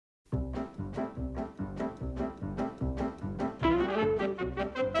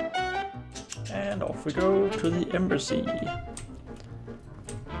And off we go to the embassy.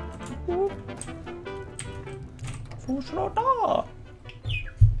 Forslå.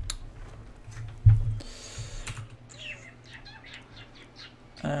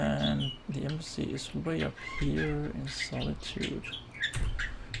 And the embassy is way up here in solitude.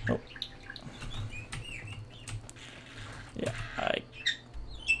 Oh. Yeah, I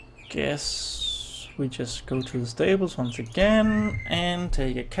guess we just go to the stables once again and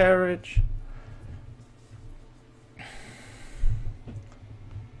take a carriage.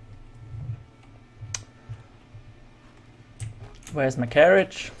 Where's my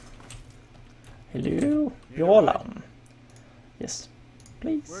carriage? Hello, you're alone. Yes,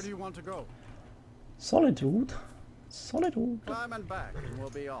 please. Where do you want to go? Solitude. Solitude. Climb and back and we'll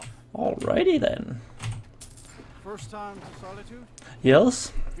be off. Alrighty then. First time to Solitude?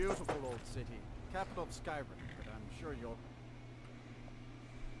 Yes. Beautiful old city. Capital of Skyrim, but I'm sure you'll...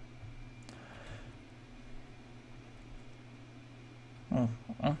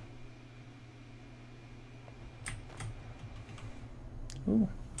 Ooh,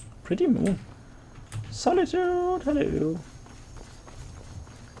 pretty moon. Solitude, hello.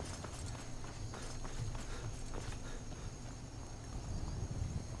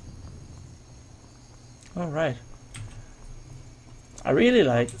 All right. I really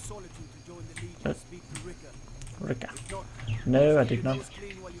like Rika. No, I did not.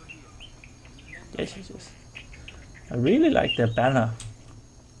 Yes, yes, yes. I really like their banner.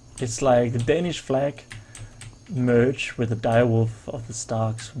 It's like the Danish flag merged with the direwolf of the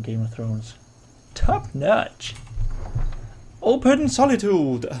Starks from Game of Thrones. Top notch. Open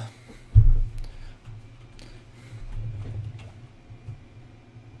solitude.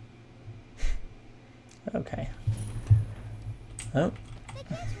 Okay. Oh. They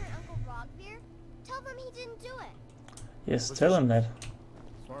can't hurt Uncle Rogvir. Tell them he didn't do it. Yes, tell him that.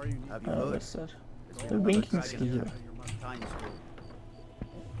 Sorry, Oh, what's that? The winking skier.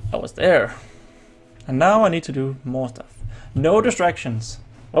 I was there. And now I need to do more stuff. No distractions.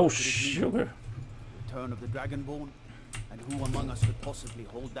 Oh, sugar. Return of the Dragonborn, and who among us could possibly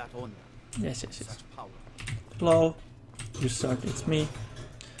hold that honor? Yes, yes, yes. Such power. Lol. You suck, it's me.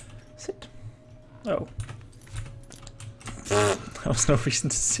 Sit. Oh. There was no reason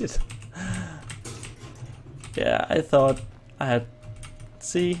to sit. Yeah, I thought I had...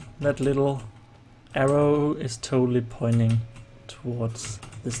 See, that little arrow is totally pointing towards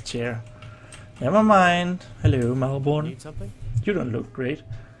this chair. Never mind. Hello, Malborn. Need something? You don't look great.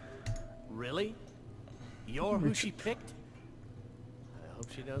 Really? You're who she picked? I hope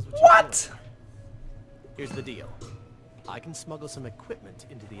she knows what she's What? doing. Here's the deal. I can smuggle some equipment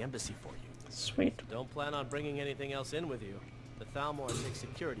into the embassy for you. Sweet. Don't plan on bringing anything else in with you. The Thalmor take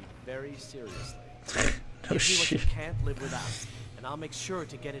security very seriously. No Give me what you shit. can't live without, and I'll make sure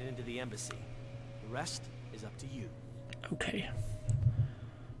to get it into the embassy. The rest is up to you. Okay.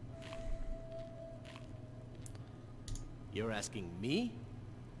 You're asking me?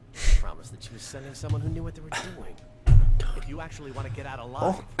 I promised that she was sending someone who knew what they were doing. If you actually want to get out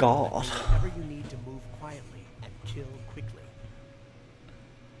alive, Oh God. let me know whatever you need to move quietly and kill quickly.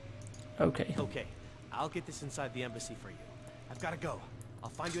 Okay. Okay, I'll get this inside the embassy for you. I've got to go. I'll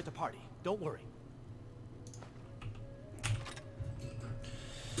find you at the party. Don't worry.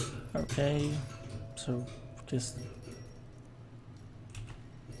 Okay. So just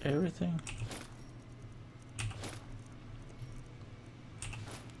everything.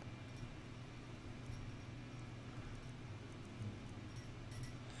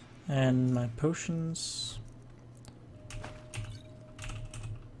 And my potions.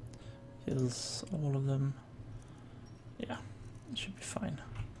 Heals all of them. Yeah, it should be fine.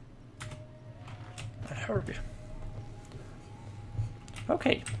 And hurry.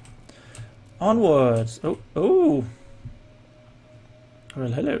 Okay. Onwards. Oh, oh. Well,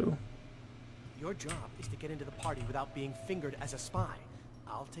 hello. Your job is to get into the party without being fingered as a spy.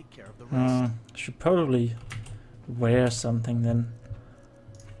 I'll take care of the rest. Should probably wear something then.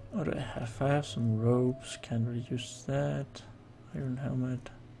 What do I have? I have some robes. Can't really use that. Iron helmet.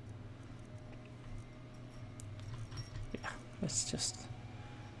 Yeah, let's just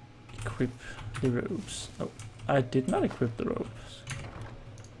equip the robes. Oh, I did not equip the robes.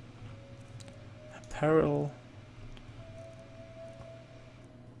 Apparel.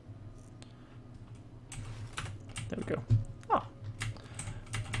 There we go. Ah.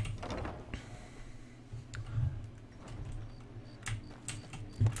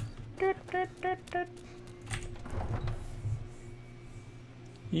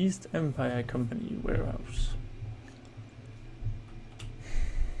 East Empire Company warehouse.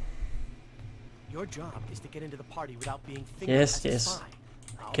 Your job is to get into the party without being fingered Yes, as a yes. spy.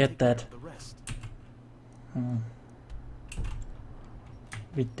 I'll Get take care that. of the rest.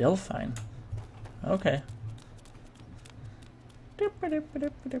 With Delphine. Okay.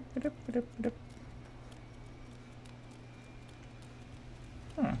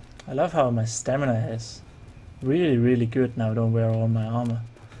 I love how my stamina is really, really good now. I don't wear all my armor.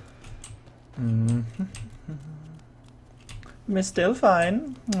 Miss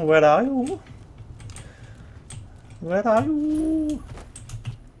Delphine, where are you? Where are you?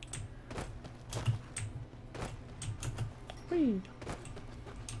 Whee.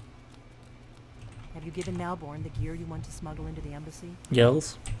 Have you given Malborn the gear you want to smuggle into the embassy?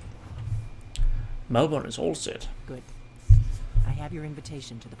 Yes. Melbourne is all set. Good. I have your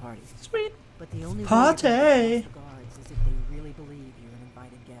invitation to the party. Sweet. But the only Party! way you're gonna pass the guards is if they really believe you're an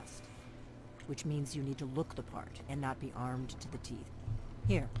invited guest. Which means you need to look the part and not be armed to the teeth.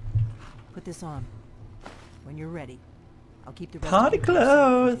 Here, put this on. When you're ready, I'll keep the rest Party of your gear safe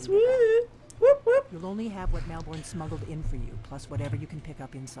clothes! until you get back. Woo! Whoop whoop! You'll only have what Malborn smuggled in for you, plus whatever you can pick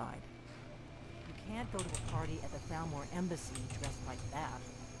up inside. You can't go to a party at the Thalmor embassy dressed like that.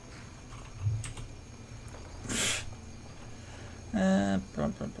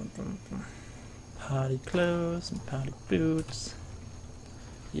 Party clothes and party boots.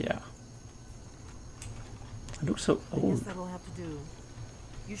 Yeah. I look so I guess old. that'll have to do.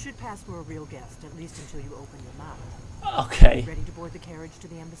 You should pass for a real guest, at least until you open your mouth. Okay. Ready to board the carriage to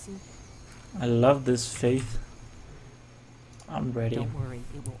the embassy? I love this faith. I'm ready. Don't worry,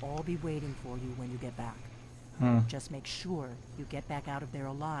 it will all be waiting for you when you get back. Just make sure you get back out of there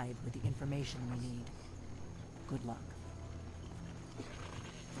alive with the information we need. Good luck.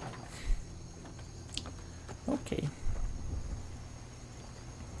 Okay.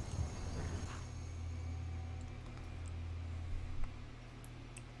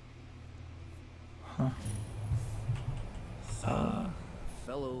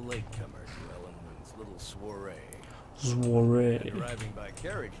 Fellow latecomer to Ellenwood's little soiree. Soiree. And arriving by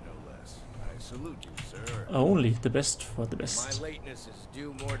carriage, no less. I salute you, sir. Only the best for the best. My lateness is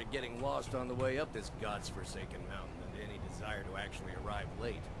due more to getting lost on the way up this god's-forsaken mountain than to any desire to actually arrive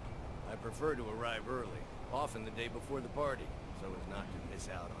late. I prefer to arrive early, often the day before the party, so as not to miss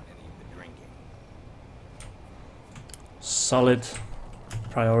out on any of the drinking. Solid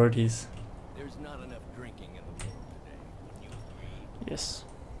priorities. There's not enough drinking in the world today. Wouldn't you agree? Yes.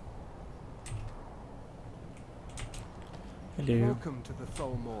 Hello. Welcome to the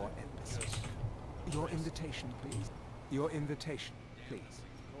Thalmor embassy. Your invitation, please. Your invitation, please.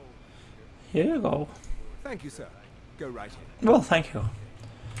 Here you go. Thank you, sir. Go right in. Well, thank you.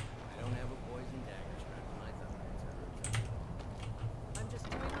 I don't have a poison dagger strapped to my thumb, I'm just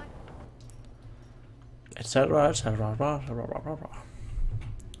doing my... Etc. etc.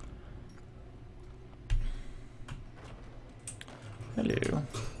 Hello.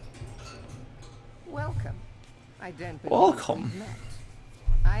 Welcome. I don't believe Welcome. we've met.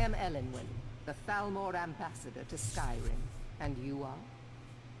 I am Ellenwood, the Thalmor ambassador to Skyrim. And you are?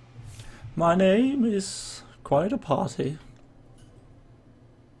 My name is quite a party.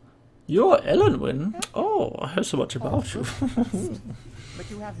 You're Ellenwyn? Oh, I heard so much about you. But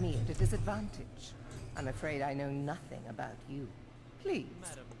you have me at a disadvantage. I'm afraid I know nothing about you. Please,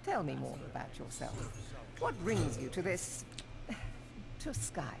 tell me more about yourself. What brings you to this... to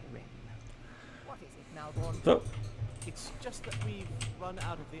Skyrim? What is it, Malborn? So, It's just that we've run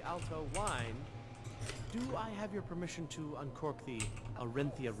out of the Alto wine. Do I have your permission to uncork the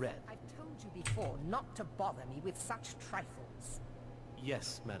Arenthia Red? I've told you before not to bother me with such trifles.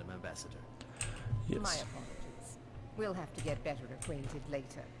 Yes, Madam Ambassador. My yes. apologies. We'll have to get better acquainted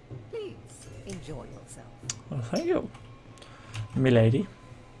later. Please, enjoy yourself. Well, thank you. Milady.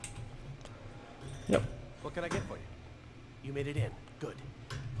 Yep. What can I get for you? You made it in. Good.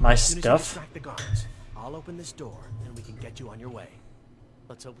 My As soon as you stuff. distract the guards, I'll open this door, and we can get you on your way.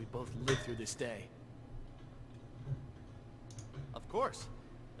 Let's hope we both live through this day. Of course.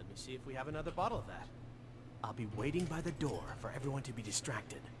 Let me see if we have another bottle of that. I'll be waiting by the door for everyone to be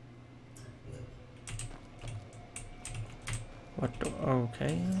distracted. What do...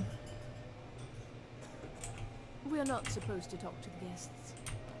 Okay. We're not supposed to talk to the guests.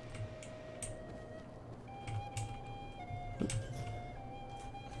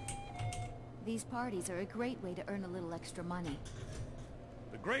 These parties are a great way to earn a little extra money.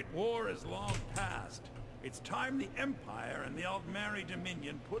 The Great War is long past. It's time the Empire and the Aldmeri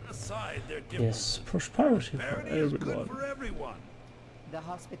Dominion put aside their differences. Yes, prosperity for Prosperity is good everyone. for everyone. The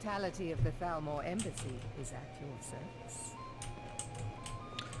hospitality of the Thalmor embassy is at your service.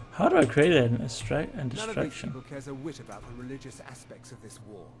 How do I create an None of these distraction? people cares a whit about the religious aspects of this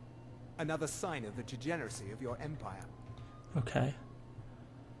war. Another sign of the degeneracy of your empire. Okay.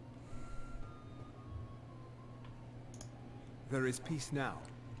 There is peace now,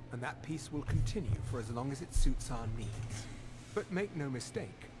 and that peace will continue for as long as it suits our needs. But make no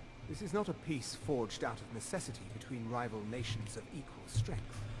mistake, this is not a peace forged out of necessity between rival nations of equal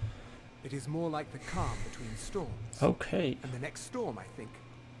strength. It is more like the calm between storms. Okay. And the next storm, I think,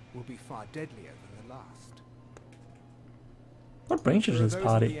 will be far deadlier than the last. What brings you to There are this those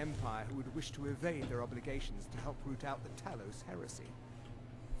party? in the Empire who would wish to evade their obligations to help root out the Talos heresy.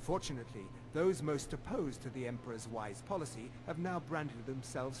 Fortunately, those most opposed to the Emperor's wise policy have now branded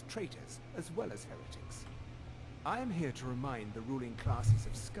themselves traitors as well as heretics. I am here to remind the ruling classes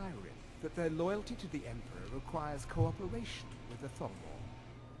of Skyrim that their loyalty to the Emperor requires cooperation with the Thalmor.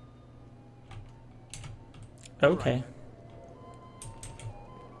 Okay.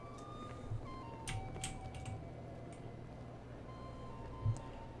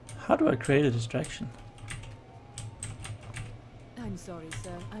 How do I create a distraction? I'm sorry,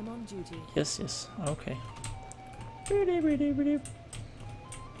 sir. I'm on duty. Yes, yes. Okay.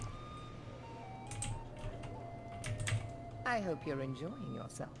 I hope you're enjoying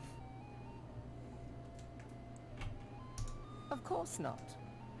yourself. Of course not.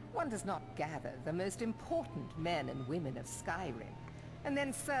 One does not gather the most important men and women of Skyrim and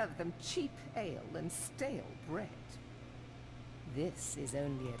then serve them cheap ale and stale bread. This is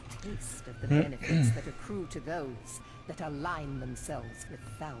only a taste of the benefits that accrue to those that align themselves with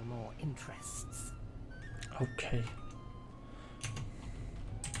Thalmor interests. Okay.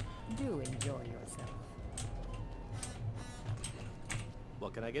 Do enjoy yourself.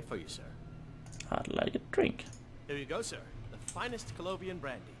 What can I get for you, sir? I'd like a drink. Here you go, sir. The finest Colovian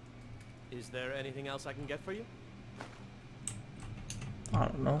brandy. Is there anything else I can get for you? I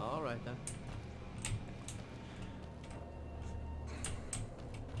don't know. All right, then.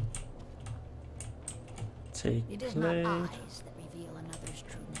 Take It is plate. not eyes that reveal another's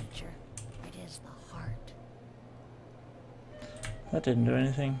true nature. It is the heart. That didn't do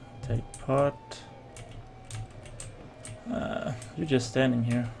anything. Take pot. You're just standing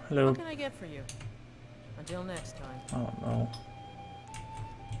here. Hello. What can I get for you? Until next time. I don't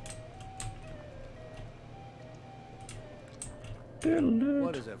know.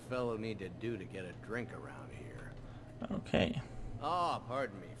 What does a fellow need to do to get a drink around here? Okay. Ah,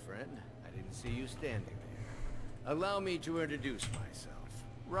 pardon me, friend. I didn't see you standing there. Allow me to introduce myself.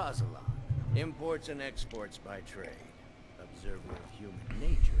 Rosalind, imports and exports by trade. Observer of human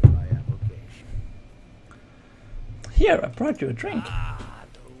nature by application. Here, I brought you a drink. Ah,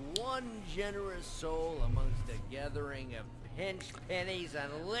 the one generous soul amongst a gathering of pinched pennies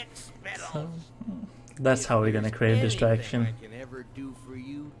and lit spittles. That's how we're gonna create a distraction. Anything I can ever do for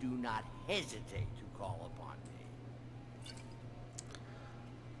you, do not hesitate to call upon me.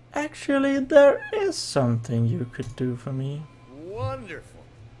 Actually, there is something you could do for me. Wonderful.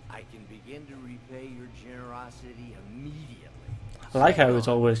 I can begin to repay your generosity immediately. I like how it's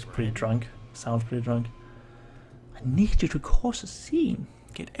always pretty drunk. Sounds pretty drunk. I need you to cause a scene.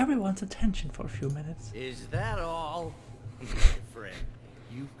 Get everyone's attention for a few minutes. Is that all? My friend,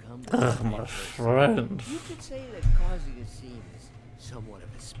 you've come to Ugh, my friend. You could say that causing a scene is somewhat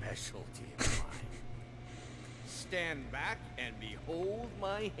of a specialty of mine. Stand back and behold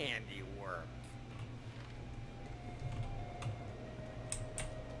my handiwork.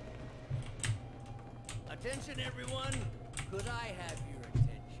 Attention, everyone. Could I have your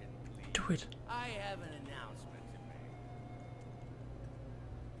attention, please? Do it. I have an announcement to make.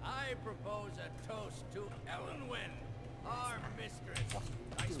 I propose a toast to Ellenwyn, our mistress.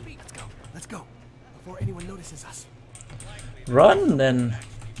 I speak. Let's go, before anyone notices us. Run then.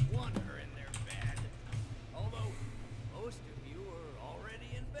 Want her in their bed. Although most of you are already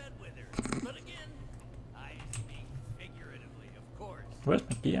in bed with her. But again, I speak figuratively, of course. Where's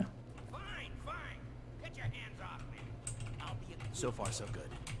my gear? Fine. Get your hands off me. I'll be a So far, so good.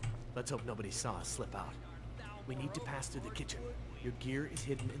 Let's hope nobody saw us slip out. We need to pass through the kitchen. Your gear is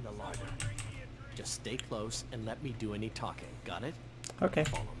hidden in the larder. Just stay close and let me do any talking. Got it? Okay.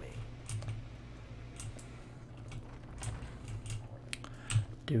 Follow me.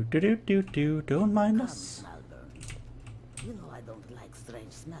 Do. Don't mind us. Malburn. You know I don't like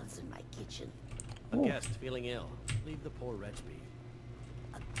strange smells in my kitchen. A Oh. guest feeling ill. Leave the poor wretch be.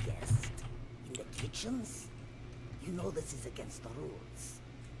 A guest? In the kitchens? You know this is against the rules.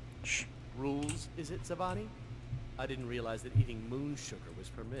 Shh. Rules, is it, Savani? I didn't realize that eating moon sugar was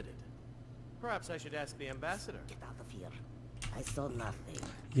permitted. Perhaps I should ask the ambassador. Get out of here. I saw nothing.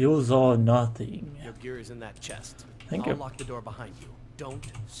 You saw nothing. Your gear is in that chest. Thank I'll you. lock the door behind you. Don't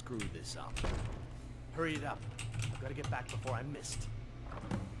screw this up. Hurry it up. I've got to get back before I'm missed.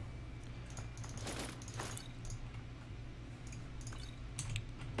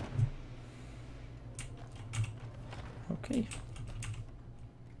 Okay.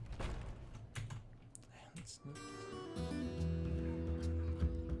 Let's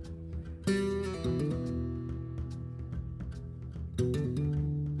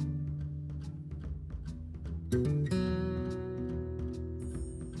not...